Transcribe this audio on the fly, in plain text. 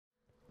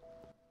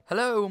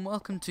Hello and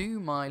welcome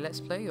to my Let's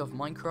Play of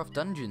Minecraft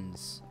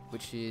Dungeons,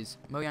 which is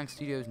Mojang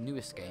Studios'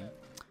 newest game.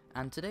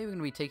 And today we're going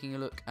to be taking a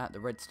look at the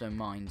Redstone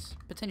Mines,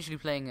 potentially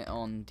playing it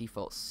on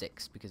default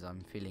 6 because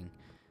I'm feeling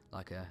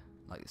like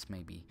this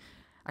maybe.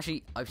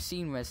 Actually, I've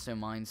seen Redstone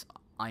Mines,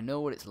 I know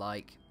what it's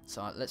like,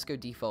 so let's go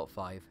default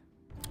 5.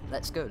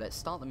 Let's go, let's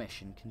start the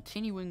mission,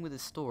 continuing with the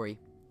story.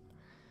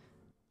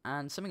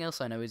 And something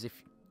else I know is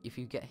if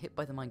you get hit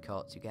by the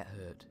minecarts, you get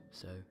hurt,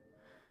 so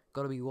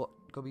gotta be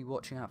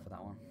watching out for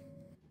that one.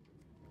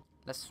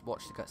 Let's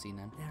watch the cutscene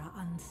then. There are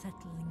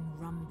unsettling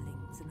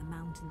rumblings in the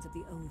mountains of the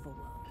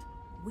overworld.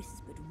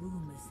 Whispered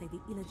rumors say the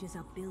Illagers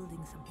are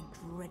building something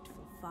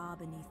dreadful far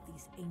beneath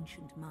these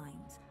ancient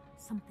mines.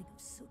 Something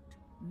of soot,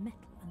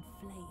 metal and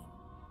flame.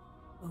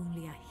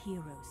 Only a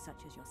hero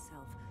such as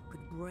yourself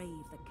could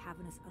brave the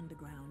cavernous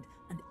underground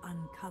and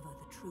uncover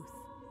the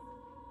truth.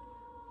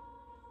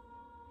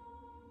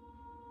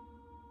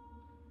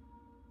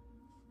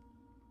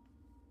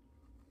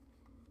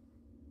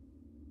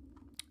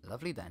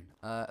 Lovely then.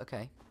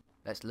 Okay.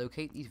 Let's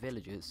locate these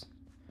villagers.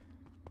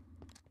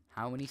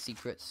 How many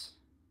secrets?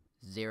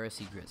 0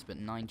 secrets, but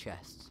 9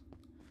 chests.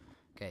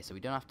 Okay, so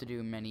we don't have to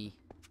do many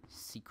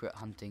secrets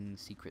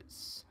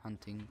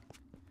hunting.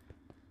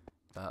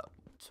 But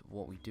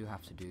what we do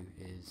have to do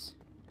is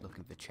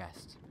looking for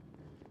chests.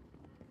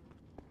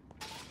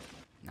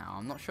 Now,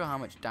 I'm not sure how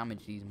much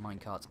damage these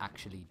minecarts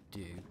actually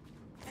do.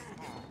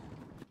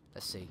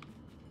 Let's see.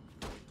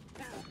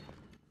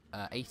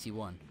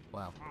 81.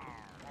 Wow.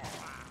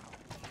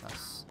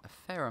 That's a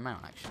fair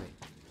amount, actually.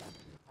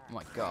 Oh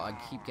my god,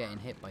 I keep getting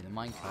hit by the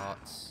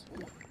minecarts.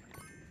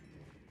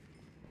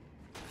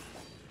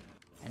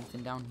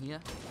 Anything down here?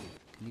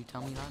 Can you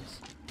tell me,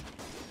 lads?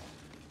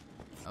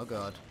 Oh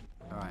god.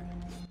 Alright.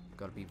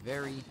 Gotta be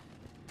very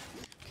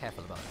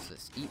careful about this.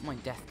 Let's eat my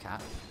death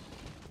cap.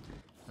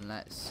 And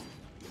let's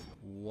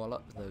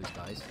wallop those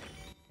guys.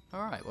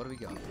 Alright, what do we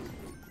got?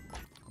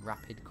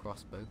 Rapid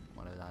crossbow,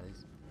 whatever that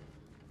is.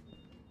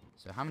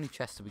 So how many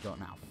chests have we got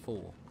now?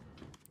 4.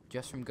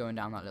 Just from going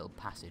down that little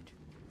passage.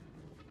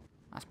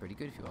 That's pretty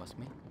good if you ask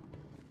me.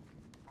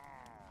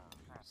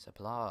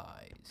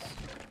 Supplies.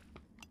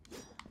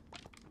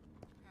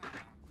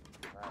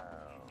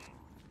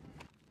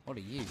 What are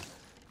you?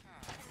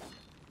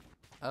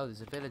 Oh,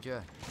 there's a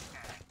villager.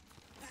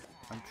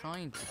 I'm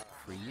trying to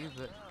free you,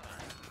 but...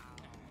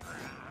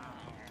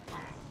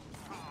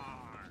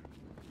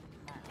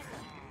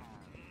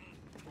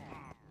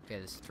 Okay,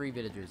 there's 3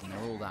 villagers and they're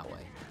all that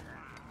way.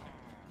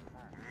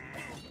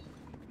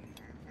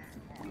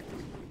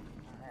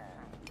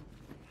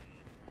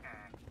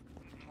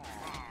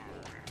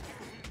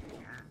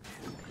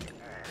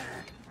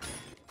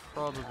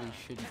 Probably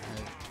shouldn't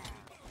have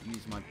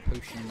used my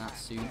potion that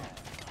soon.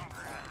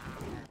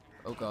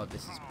 Oh god,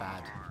 this is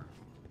bad.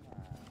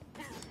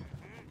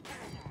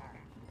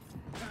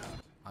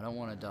 I don't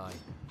want to die.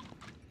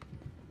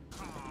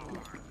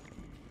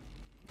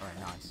 Alright,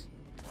 nice.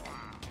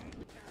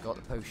 Got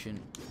the potion.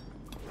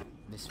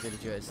 This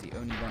villager is the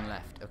only one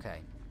left. Okay.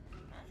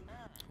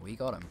 We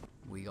got him.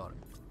 We got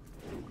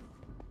him.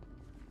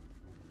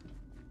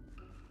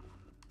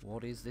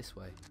 What is this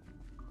way?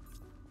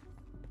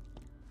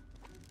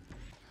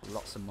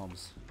 Lots of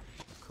mobs,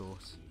 of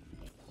course.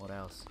 What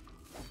else?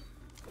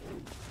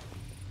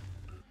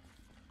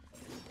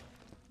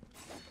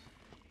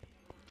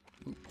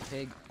 Ooh,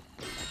 pig.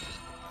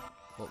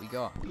 What we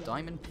got?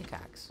 Diamond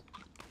pickaxe.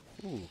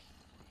 Ooh.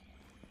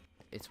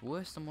 It's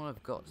worse than what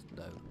I've got,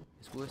 though.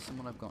 It's worse than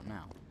what I've got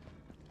now.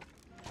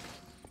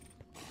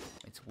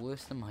 It's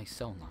worse than my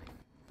soul knife.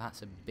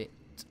 That's a bit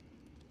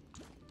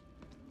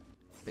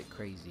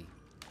crazy.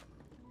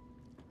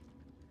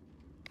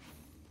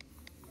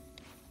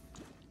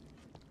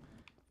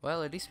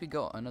 Well, at least we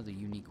got another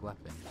unique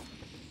weapon.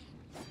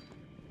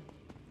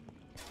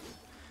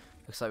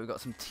 Looks like we've got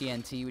some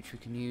TNT, which we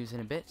can use in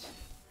a bit.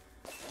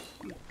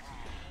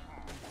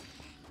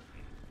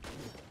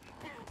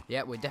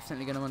 Yeah, we're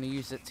definitely going to want to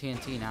use that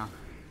TNT now.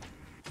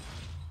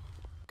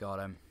 Got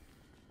him.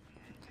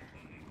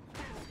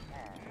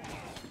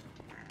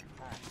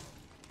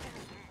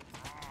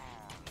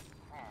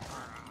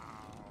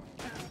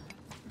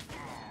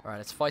 Alright,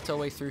 let's fight our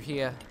way through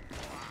here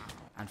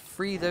and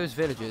free those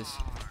villagers.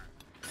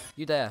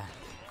 You there.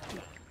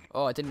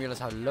 Oh, I didn't realize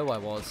how low I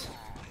was.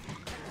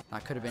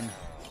 That could have been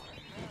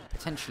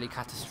potentially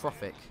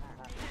catastrophic.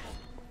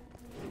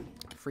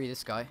 Free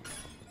this guy.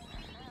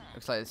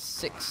 Looks like there's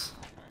 6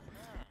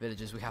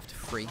 villagers we have to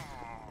free.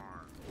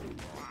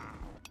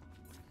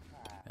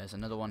 There's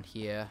another one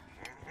here.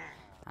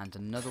 And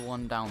another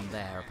one down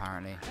there,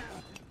 apparently.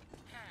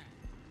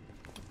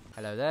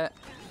 Hello there.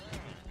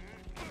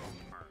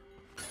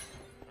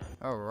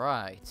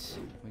 Alright.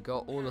 We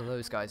got all of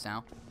those guys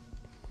now.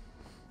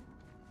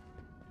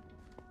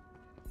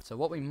 So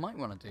what we might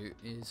want to do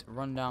is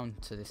run down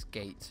to this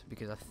gate,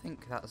 because I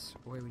think that's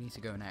where we need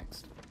to go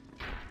next.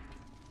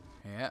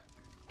 Yeah.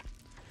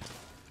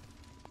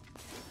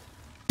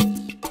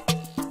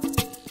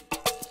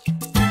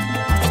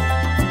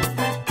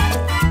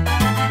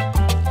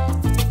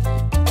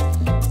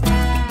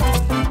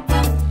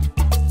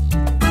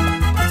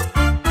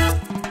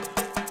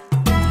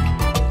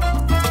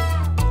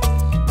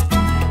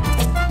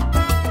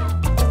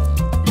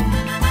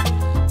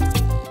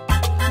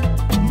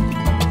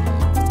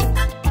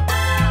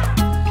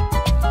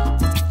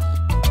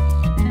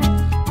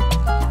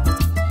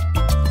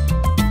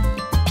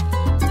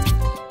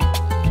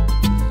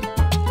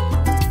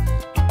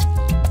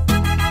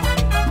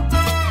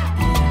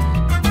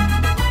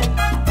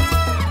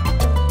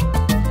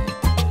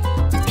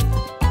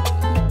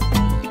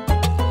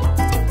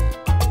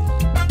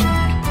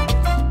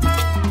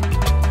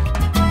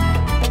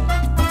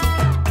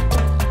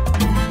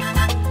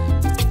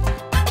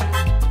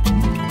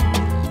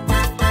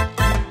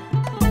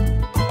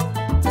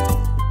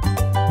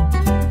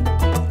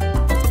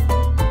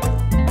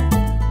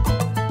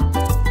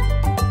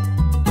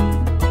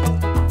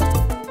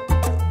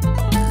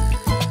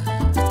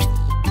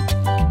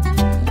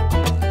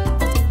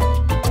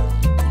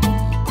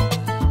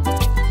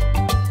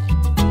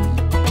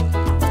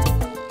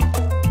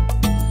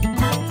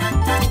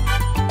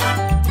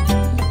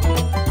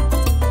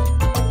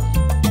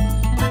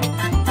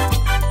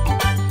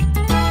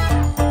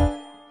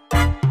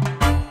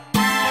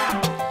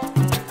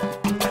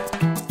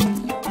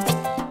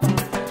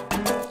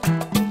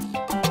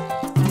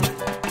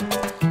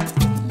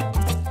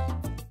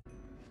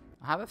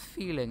 have a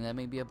feeling there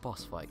may be a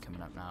boss fight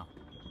coming up now.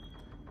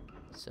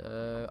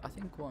 So I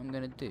think what I'm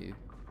going to do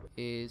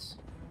is...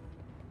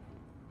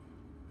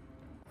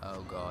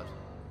 Oh god.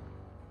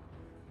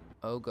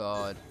 Oh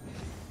god.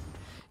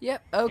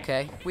 Yep,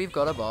 okay, we've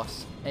got a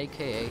boss,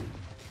 aka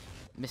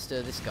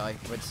Mr. this guy,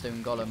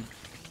 Redstone Golem.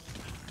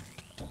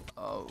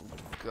 Oh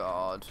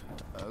god.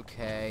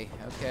 Okay,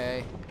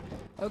 okay,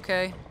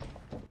 okay,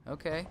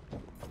 okay.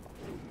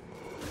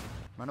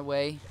 Run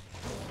away.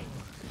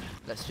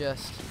 Let's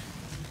just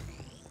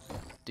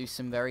do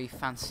some very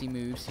fancy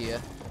moves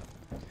here,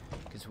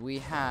 because we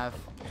have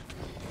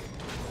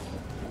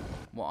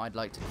what I'd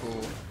like to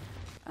call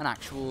an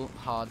actual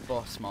hard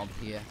boss mob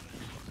here.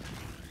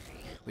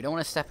 We don't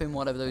want to step in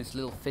whatever those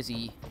little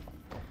fizzy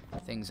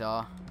things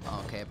are.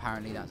 Oh, okay,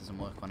 apparently that doesn't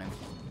work on him.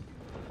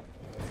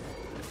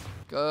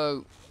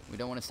 Go! We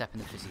don't want to step in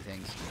the fizzy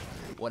things.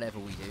 Whatever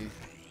we do.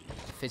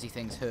 The fizzy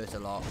things hurt a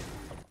lot.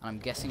 And I'm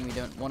guessing we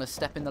don't want to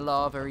step in the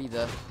lava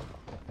either.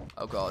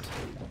 Oh god.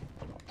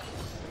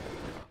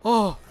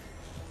 Oh!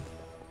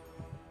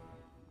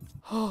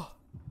 Oh!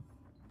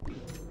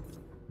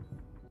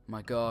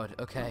 My god,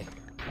 okay.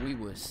 We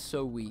were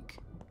so weak.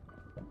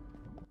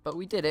 But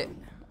we did it.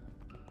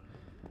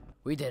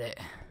 We did it.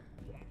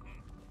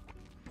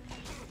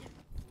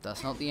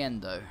 That's not the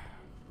end though.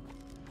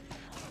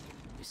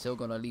 We still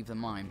gotta leave the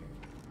mine.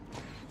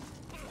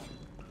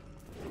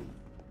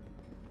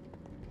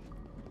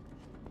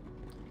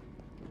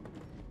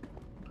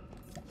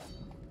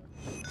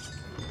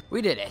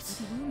 We did it!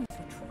 The rumors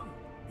are true.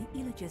 The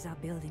Illagers are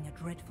building a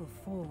dreadful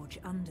forge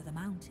under the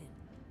mountain.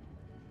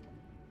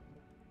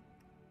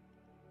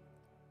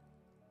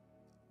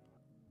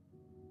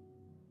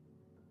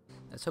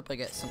 Let's hope I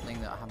get something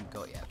that I haven't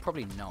got yet.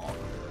 Probably not,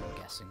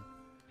 I'm guessing.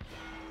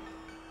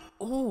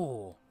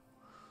 Oh!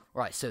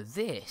 Right, so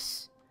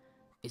this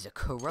is a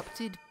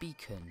corrupted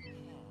beacon.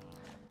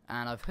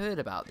 And I've heard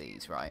about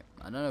these, right?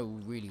 I don't know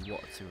really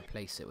what to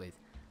replace it with.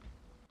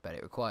 But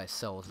it requires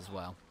souls as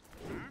well.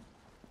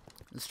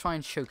 Let's try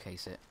and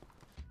showcase it.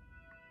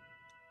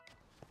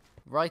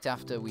 Right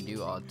after we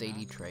do our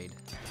daily trade.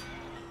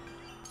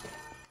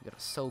 We got a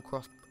soul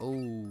cross. Oh.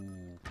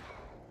 Okay,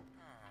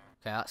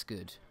 that's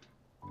good.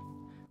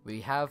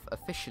 We have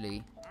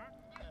officially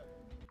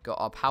got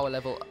our power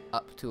level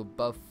up to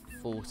above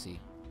 40.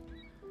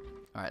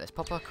 Alright, let's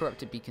pop our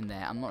corrupted beacon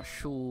there. I'm not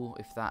sure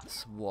if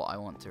that's what I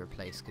want to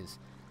replace, because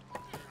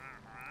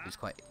it was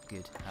quite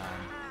good.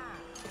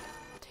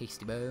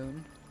 Tasty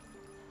bone.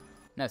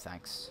 No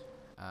thanks.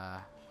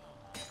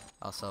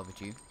 I'll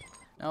salvage you.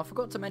 Now, I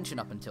forgot to mention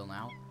up until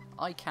now,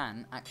 I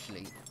can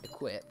actually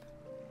equip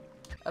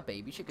a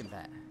baby chicken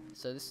pet.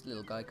 So this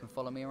little guy can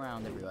follow me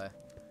around everywhere.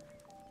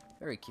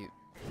 Very cute.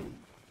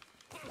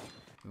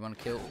 We want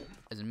to kill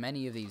as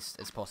many of these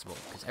as possible,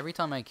 because every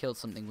time I kill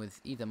something with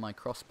either my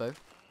crossbow...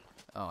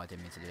 Oh, I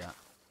didn't mean to do that.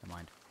 Never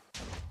mind.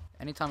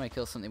 Anytime I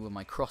kill something with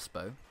my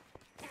crossbow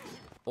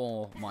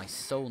or my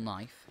soul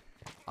knife,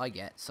 I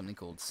get something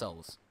called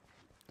souls.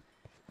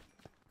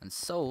 And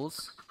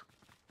souls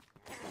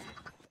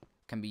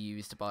can be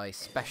used to buy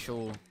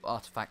special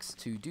artifacts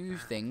to do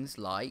things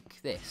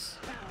like this.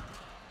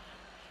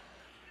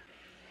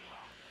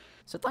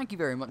 So thank you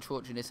very much for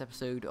watching this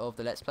episode of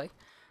the Let's Play.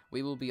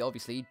 We will be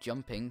obviously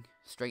jumping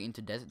straight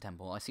into Desert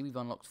Temple. I see we've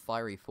unlocked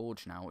Fiery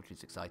Forge now, which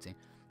is exciting.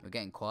 We're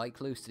getting quite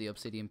close to the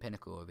Obsidian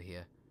Pinnacle over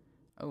here.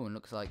 Oh, and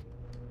looks like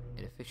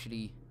it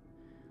officially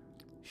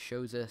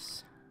shows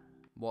us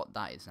what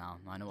that is now.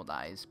 I know what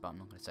that is, but I'm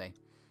not going to say.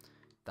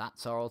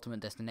 That's our ultimate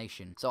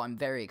destination. So I'm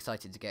very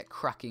excited to get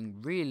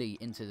cracking really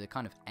into the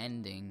kind of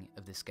ending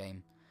of this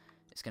game.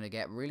 It's going to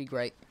get really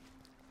great.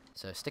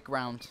 So stick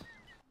around.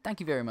 Thank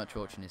you very much for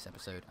watching this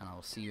episode, and I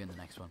will see you in the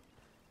next one.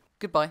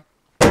 Goodbye.